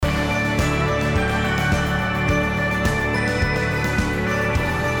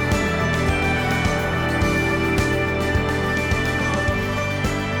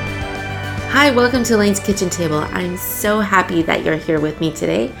Hi, welcome to Elaine's Kitchen Table. I'm so happy that you're here with me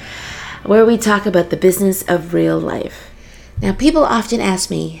today, where we talk about the business of real life. Now, people often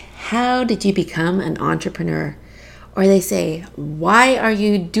ask me, how did you become an entrepreneur? Or they say, why are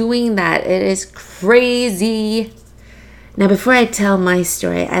you doing that? It is crazy. Now, before I tell my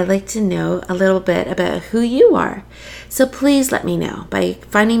story, I'd like to know a little bit about who you are. So please let me know by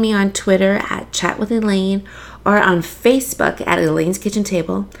finding me on Twitter at Chat with Elaine, or on Facebook at Elaine's Kitchen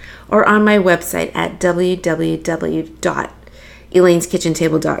Table, or on my website at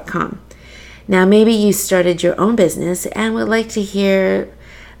www.elaine'skitchentable.com. Now, maybe you started your own business and would like to hear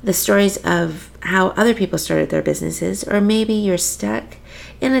the stories of how other people started their businesses, or maybe you're stuck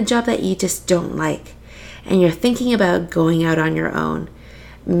in a job that you just don't like and you're thinking about going out on your own.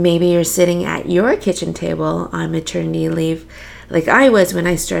 Maybe you're sitting at your kitchen table on maternity leave like I was when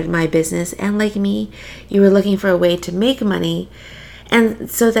I started my business, and like me, you were looking for a way to make money and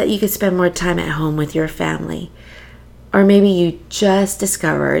so that you could spend more time at home with your family. Or maybe you just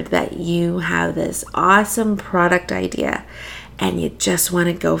discovered that you have this awesome product idea and you just want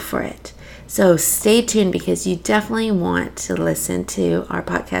to go for it. So stay tuned, because you definitely want to listen to our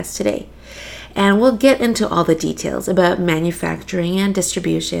podcast today. And we'll get into all the details about manufacturing and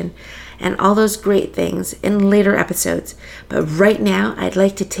distribution and all those great things in later episodes. But right now, I'd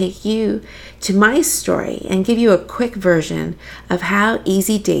like to take you to my story and give you a quick version of how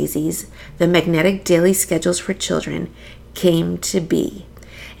Easy Daisies, the magnetic daily schedules for children, came to be.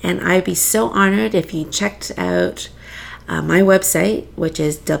 And I'd be so honored if you checked out my website, which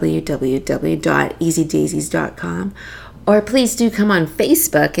is www.easydaisies.com. Or please do come on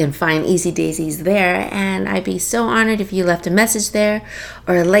Facebook and find Easy Daisies there, and I'd be so honored if you left a message there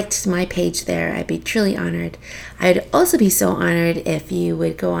or liked my page there. I'd be truly honored. I'd also be so honored if you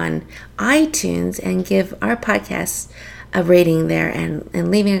would go on iTunes and give our podcast a rating there and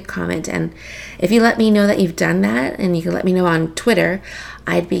leaving a comment. And if you let me know that you've done that, and you can let me know on Twitter,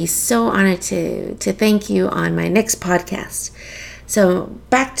 I'd be so honored to thank you on my next podcast. So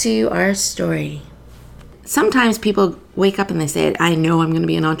back to our story. Sometimes people wake up and they say, I know I'm going to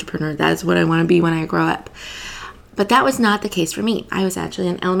be an entrepreneur. That's what I want to be when I grow up. But that was not the case for me. I was actually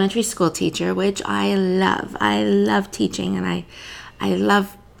an elementary school teacher, which I love. I love teaching, and I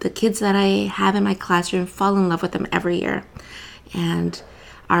love the kids that I have in my classroom, fall in love with them every year. And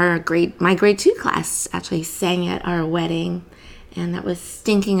my grade 2 class actually sang at our wedding, and that was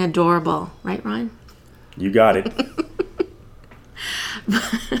stinking adorable. Right, Ron? You got it.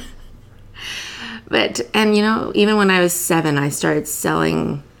 But even when I was 7, I started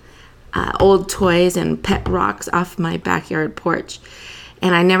selling old toys and pet rocks off my backyard porch.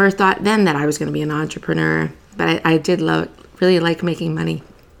 And I never thought then that I was going to be an entrepreneur. But I did really like making money,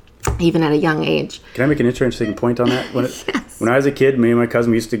 even at a young age. Can I make an interesting point on that? Yes. When I was a kid, me and my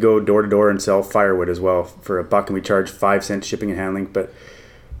cousin, we used to go door to door and sell firewood as well for $1, and we charged 5 cents shipping and handling. But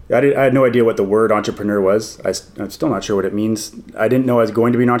I had no idea what the word entrepreneur was. I'm still not sure what it means. I didn't know I was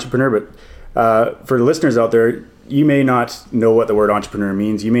going to be an entrepreneur, but for the listeners out there, you may not know what the word entrepreneur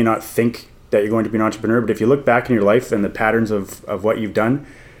means. You may not think that you're going to be an entrepreneur, but if you look back in your life and the patterns of what you've done,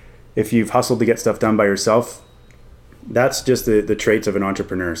 if you've hustled to get stuff done by yourself, that's just the traits of an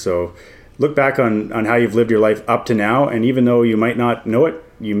entrepreneur. So look back on how you've lived your life up to now, and even though you might not know it,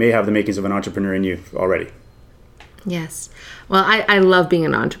 you may have the makings of an entrepreneur in you already. Yes. Well, I love being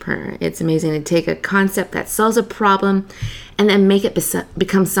an entrepreneur. It's amazing to take a concept that solves a problem and then make it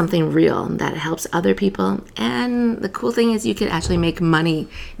become something real that helps other people. And the cool thing is you could actually make money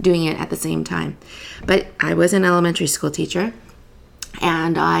doing it at the same time. But I was an elementary school teacher,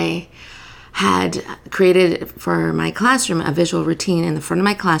 and I had created for my classroom a visual routine in the front of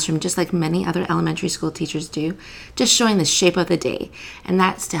my classroom, just like many other elementary school teachers do, just showing the shape of the day. And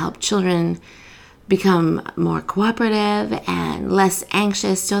that's to help children become more cooperative and less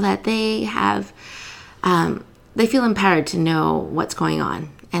anxious, so that they feel empowered to know what's going on,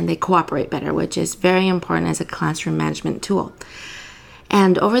 and they cooperate better, which is very important as a classroom management tool.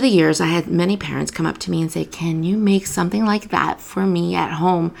 And over the years, I had many parents come up to me and say, can you make something like that for me at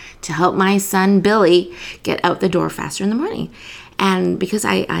home to help my son Billy get out the door faster in the morning? And because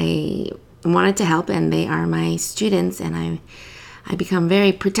I wanted to help, and they are my students, and I become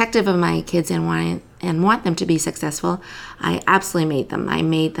very protective of my kids and want them to be successful, I absolutely made them. I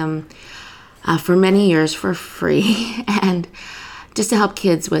made them for many years for free, and just to help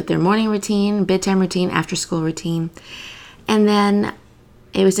kids with their morning routine, bedtime routine, after school routine. And then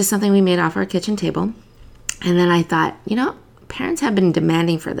it was just something we made off our kitchen table. And then I thought, parents have been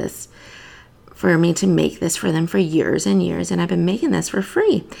demanding for me to make this for them for years and years, and I've been making this for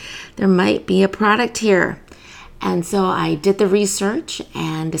free. There might be a product here. And so I did the research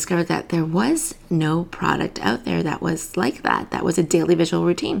and discovered that there was no product out there that was like that. That was a daily visual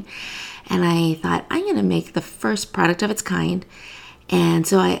routine. And I thought, I'm going to make the first product of its kind. And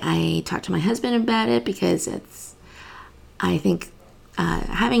so I talked to my husband about it because I think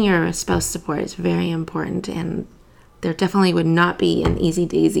having your spouse support is very important. And there definitely would not be an Easy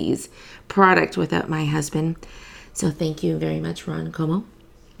Daisies product without my husband. So thank you very much, Ron Como.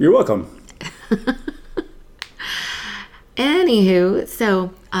 You're welcome. Anywho,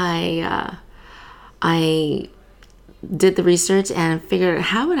 so I did the research and figured out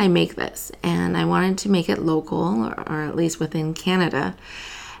how would I make this, and I wanted to make it local or at least within Canada.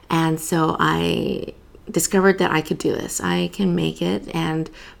 And so I discovered that I could do this. I can make it, and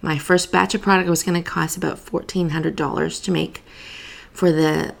my first batch of product was going to cost about $1,400 to make for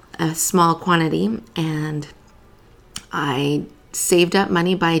a small quantity, and I saved up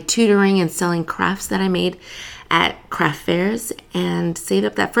money by tutoring and selling crafts that I made at craft fairs, and saved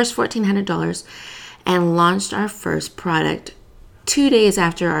up that first $1,400 and launched our first product 2 days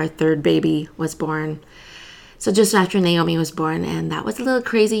after our third baby was born. So just after Naomi was born, and that was a little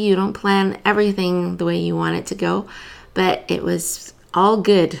crazy. You don't plan everything the way you want it to go, but it was all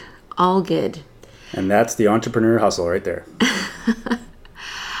good, all good. And that's the entrepreneur hustle right there.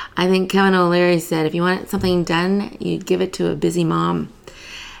 I think Kevin O'Leary said, if you want something done, you give it to a busy mom.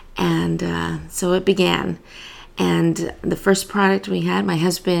 And so it began. And the first product we had, my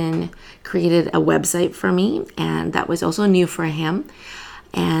husband created a website for me, and that was also new for him.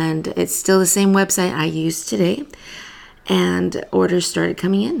 And it's still the same website I use today. And orders started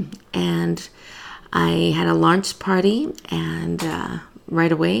coming in. And I had a launch party, and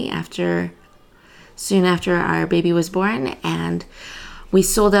right away soon after our baby was born, and we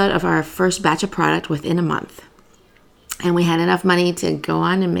sold out of our first batch of product within a month. And we had enough money to go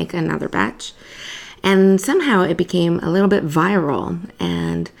on and make another batch. And somehow it became a little bit viral,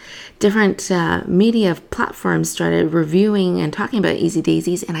 and different media platforms started reviewing and talking about Easy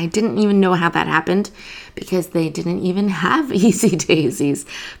Daisies, and I didn't even know how that happened because they didn't even have Easy Daisies.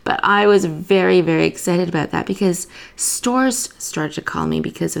 But I was very, very excited about that because stores started to call me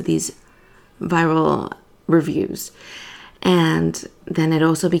because of these viral reviews. And then it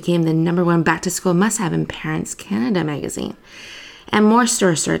also became the #1 back-to-school must-have in Parents Canada magazine. And more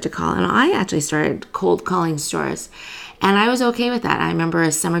stores started to call. And I actually started cold calling stores. And I was okay with that. I remember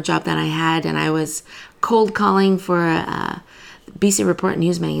a summer job that I had, and I was cold calling for BC Report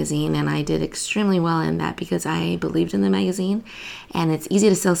News magazine. And I did extremely well in that because I believed in the magazine. And it's easy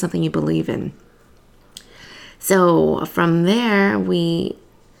to sell something you believe in. So from there, we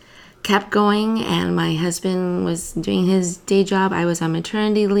kept going. And my husband was doing his day job. I was on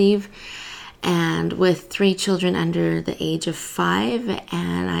maternity leave. And with 3 children under the age of 5,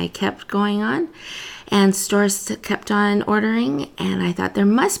 and I kept going on, and stores kept on ordering, and I thought there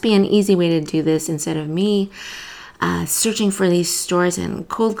must be an easy way to do this instead of me searching for these stores and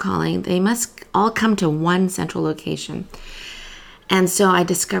cold calling. They must all come to one central location. And so I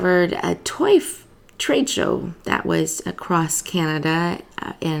discovered a toy trade show that was across Canada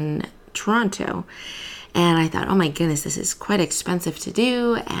in Toronto, and I thought, oh my goodness, this is quite expensive to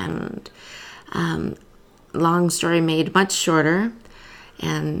do, and long story made much shorter,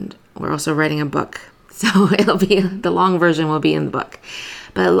 and we're also writing a book, so the long version will be in the book,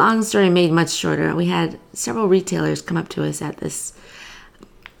 but long story made much shorter. We had several retailers come up to us at this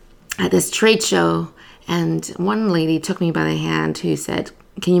trade show, and one lady took me by the hand who said,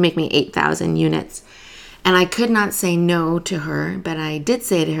 can you make me 8,000 units? And I could not say no to her, but I did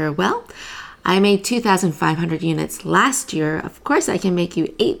say to her, well, I made 2,500 units last year. Of course, I can make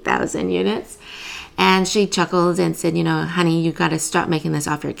you 8,000 units. And she chuckled and said, honey, you got to stop making this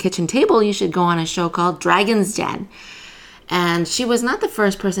off your kitchen table. You should go on a show called Dragon's Den. And she was not the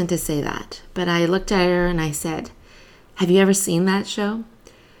first person to say that. But I looked at her and I said, have you ever seen that show?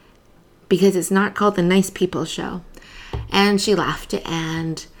 Because it's not called The Nice People Show. And she laughed.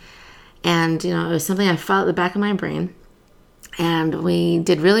 And it was something I felt at the back of my brain. And we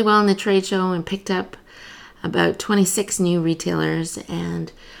did really well in the trade show and picked up about 26 new retailers.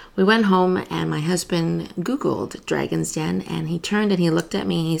 And we went home, and my husband Googled Dragon's Den, and he turned and he looked at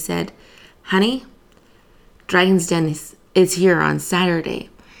me and he said, honey, Dragon's Den is here on Saturday.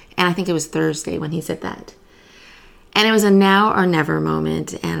 And I think it was Thursday when he said that. And it was a now or never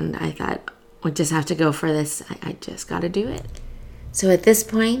moment. And I thought, we just have to go for this. I just got to do it. So at this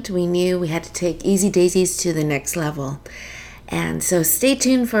point, we knew we had to take Easy Daisies to the next level. And so stay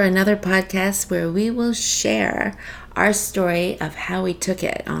tuned for another podcast where we will share our story of how we took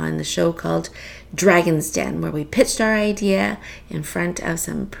it on the show called Dragon's Den, where we pitched our idea in front of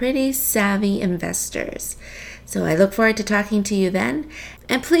some pretty savvy investors. So I look forward to talking to you then.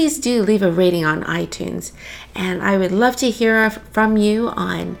 And please do leave a rating on iTunes. And I would love to hear from you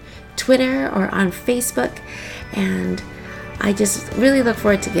on Twitter or on Facebook. And I just really look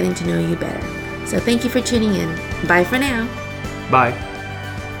forward to getting to know you better. So thank you for tuning in. Bye for now. Bye.